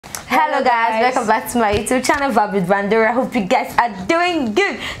Hello guys, welcome back to my YouTube channel, Vibe with Bandura. I hope you guys are doing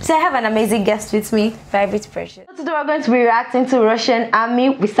good. So I have an amazing guest with me, Vibe with Precious. Today we're going to be reacting to Russian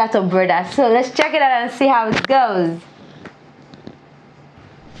Army with Startup Brothers. So let's check it out and see how it goes.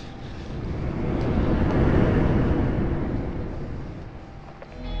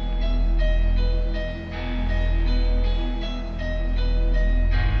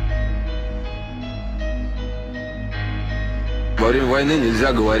 Во время войны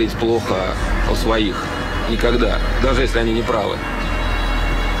нельзя говорить плохо о своих. Никогда. Даже если они не правы.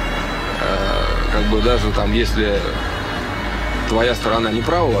 Как бы даже там, если твоя сторона не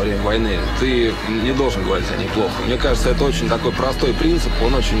права во время войны, ты не должен говорить о ней плохо. Мне кажется, это очень такой простой принцип.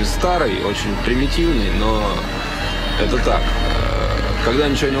 Он очень старый, очень примитивный, но это так. Когда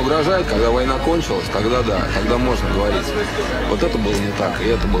ничего не угрожает, когда война кончилась, тогда да, тогда можно говорить. Вот это было не так, и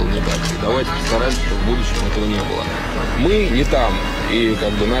это было не так. И давайте постараемся, чтобы в будущем этого не было. Мы не там, и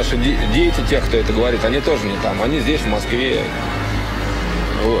как бы наши дети, тех, кто это говорит, они тоже не там, они здесь, в Москве.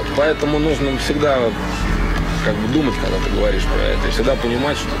 Вот. Поэтому нужно всегда как бы думать, когда ты говоришь про это, и всегда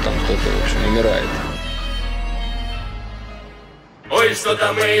понимать, что там кто-то, в общем, умирает. Ой,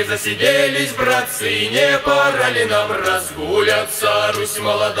 что-то мы засиделись, братцы, не пора ли нам разгуляться? Русь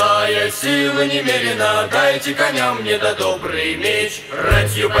молодая, силы немерено, дайте коням мне да добрый меч.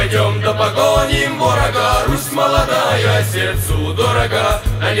 Ратью пойдем да погоним ворога, Русь молодая, сердцу дорога.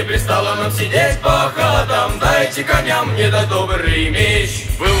 А не пристало нам сидеть по хатам, дайте коням мне да добрый меч.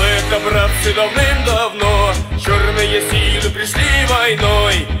 Было это, братцы, давным-давно, черные силы пришли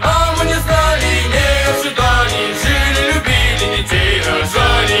войной, а мы не знали, не ожидали, жили, любили, детей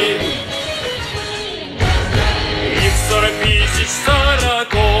рожали. Их 40 тысяч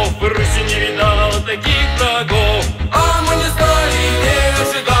сороков, Руси не видала таких врагов, а мы не знали, не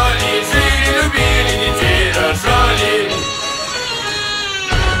ожидали, жили, любили, детей рожали.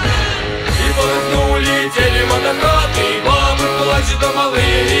 И полыхнули летели мотокаты, бабы плачут, да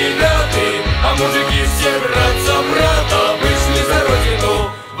малые ребята, а мужики все брат за брата вышли за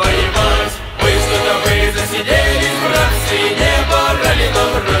родину воевать. Ой, что-то мы засиделись, братцы, не пора ли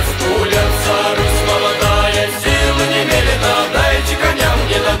нам разгуляться? Русь молодая, сила немерена, дайте коням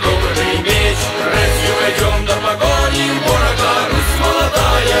мне на добрый меч. Ратью пойдем да погоним ворога, Русь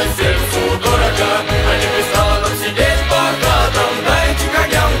молодая, сердцу дорога. А не пристало нам сидеть по хатам, дайте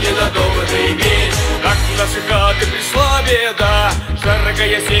коням мне на добрый меч. Так в наши хаты пришла беда,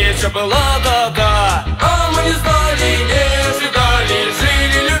 жаркая сеча была да-да, а мы не знали, не ожидали,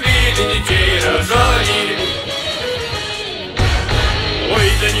 жили, любили, детей рожали. Ой,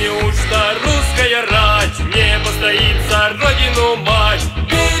 да неужто русская рать не постоит за родину мать?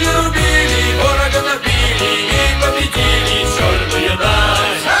 Били, рубили, ворога набили и победили черную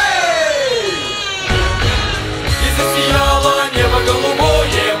дать. И засияло небо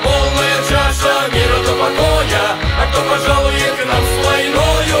голубое, полная чаша мира до покоя, а кто пожалует к нам с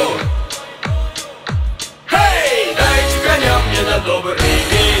войною? Эй, дайте коням мне на добрый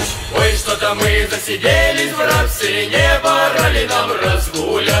меч. Ой, что-то мы засиделись, братцы, не пора ли нам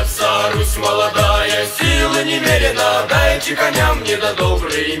разгуляться? Русь молодая, силы немерено, дайте коням мне да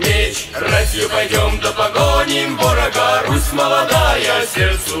добрый меч. Ратью пойдем да погоним ворога, Русь молодая,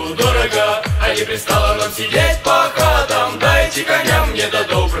 сердцу дорога. А не пристало нам сидеть по хатам, дайте коням мне да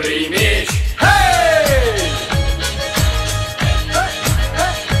добрый меч. Эй!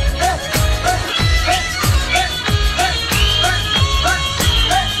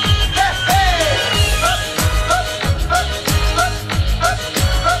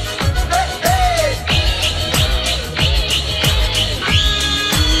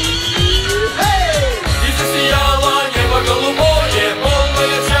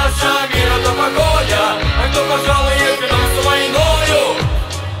 Пожалуй, к нам с войною.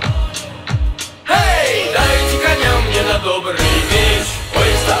 Эй, дайте коням мне на добрый меч. Ой,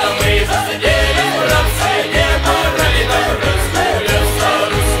 что-то мы засиделись, братцы, не пора ли нам разгуляться?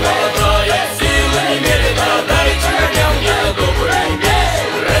 Русь молодая, сила немерена, дайте коням мне на добрый меч.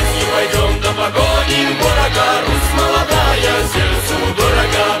 Ратью пойдем да погоним ворога, Русь молодая, сердцу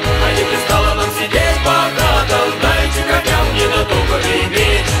дорога. А не пристало нам сидеть по хатам, дайте коням мне на добрый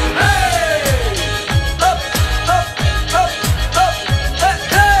меч.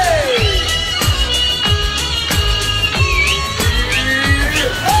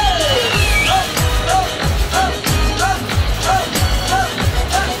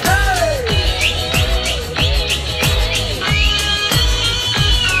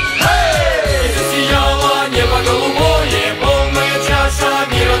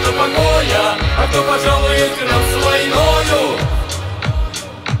 А кто пожалует к нам с войною?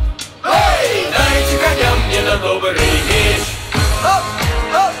 Эй, дайте коням мне на добрый меч.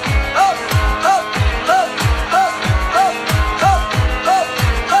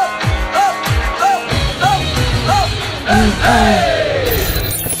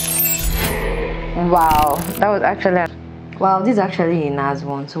 was actually, wow, this is actually a nice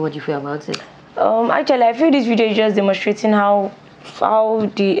one. So what do you feel about it? Actually, I feel this video is just demonstrating how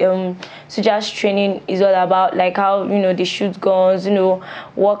the soldiers training is all about, like how, you know, they shoot guns, you know,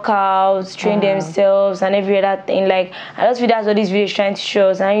 workouts, train themselves and every other thing. Like, I just feel that's what this video is trying to show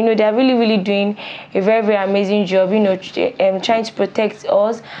us. And you know, they're really doing a very amazing job, you know, trying to protect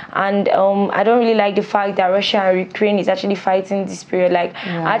us. And I don't really like the fact that Russia and Ukraine is actually fighting this period. Like,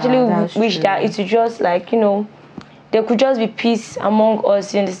 I actually wish that it would just, like, you know, there could just be peace among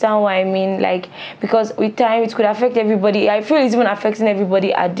us. You understand what I mean? Like, because with time it could affect everybody. I feel it's even affecting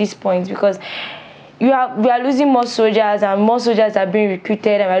everybody at this point, because we are losing more soldiers, and more soldiers are being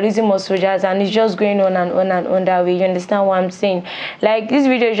recruited, and we're losing more soldiers, and it's just going on and on and on that way. You understand what I'm saying? Like, this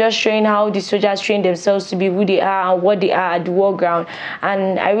video is just showing how the soldiers train themselves to be who they are and what they are at the war ground,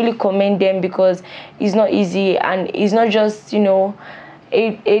 and I really commend them, because it's not easy, and it's not just, you know,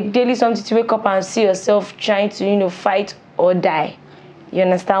 a daily something to wake up and see yourself trying to, you know, fight or die. You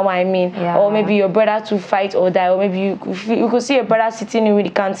understand what I mean? Yeah. Or maybe your brother to fight or die, or maybe you could see a brother sitting in the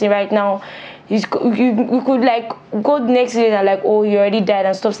canteen right now. You could like go next day and like, oh, he already died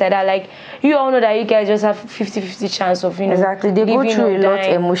and stuff like that. Like, you all know that you guys just have 50-50 chance of, you know, exactly. They go through a lot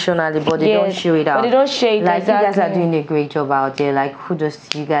emotionally, but they don't show it out. But they don't show it. Like, exactly. you guys are doing a great job out there. Like, kudos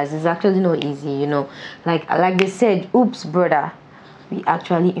to you guys. It's actually not easy, you know. Like they said, oops, brother, we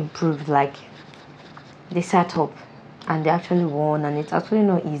actually improved. Like, they sat up and they actually won, and it's actually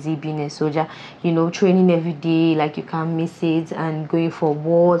not easy being a soldier, you know, training every day. Like, you can't miss it, and going for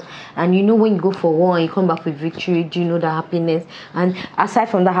wars, and you know, when you go for war and you come back with victory, do you know the happiness? And aside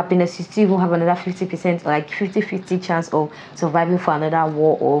from that happiness, you still even have another 50%, like 50-50 chance of surviving for another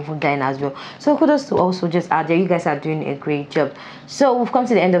war or even dying as well. So kudos to also just out there. You guys are doing a great job. So we've come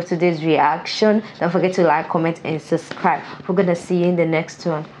to the end of today's reaction. Don't forget to like, comment and subscribe. We're gonna see you in the next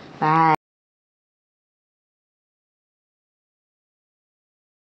one. Bye.